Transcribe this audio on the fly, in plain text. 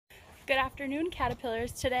Good afternoon,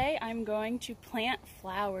 caterpillars. Today I'm going to plant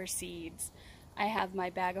flower seeds. I have my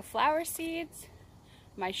bag of flower seeds,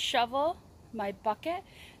 my shovel, my bucket,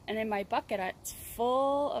 and in my bucket it's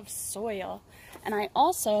full of soil. And I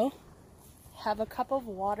also have a cup of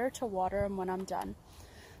water to water them when I'm done.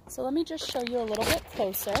 So let me just show you a little bit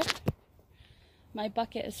closer. My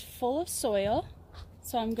bucket is full of soil,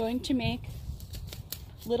 so I'm going to make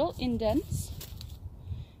little indents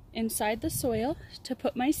inside the soil to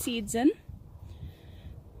put my seeds in.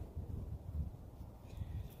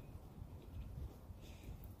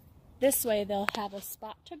 This way they'll have a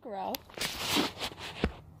spot to grow.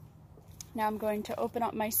 Now I'm going to open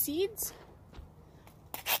up my seeds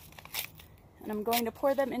and I'm going to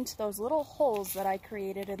pour them into those little holes that I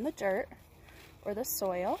created in the dirt or the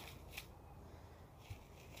soil.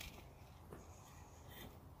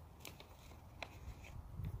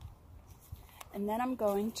 And then I'm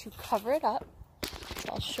going to cover it up.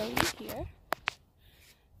 So I'll show you here.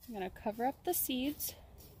 I'm going to cover up the seeds.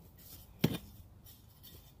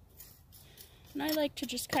 And I like to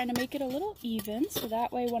just kind of make it a little even, so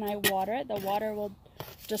that way when I water it, the water will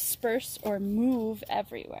disperse or move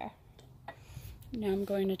everywhere. Now I'm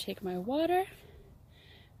going to take my water,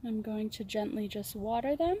 and I'm going to gently just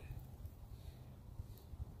water them.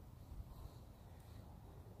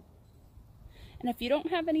 And if you don't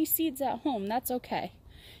have any seeds at home, that's okay.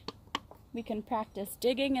 We can practice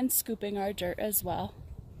digging and scooping our dirt as well.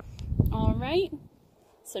 All right,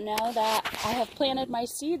 so now that I have planted my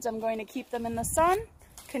seeds, I'm going to keep them in the sun,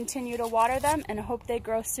 continue to water them, and hope they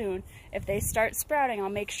grow soon. If they start sprouting, I'll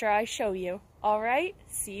make sure I show you. All right,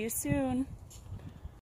 see you soon.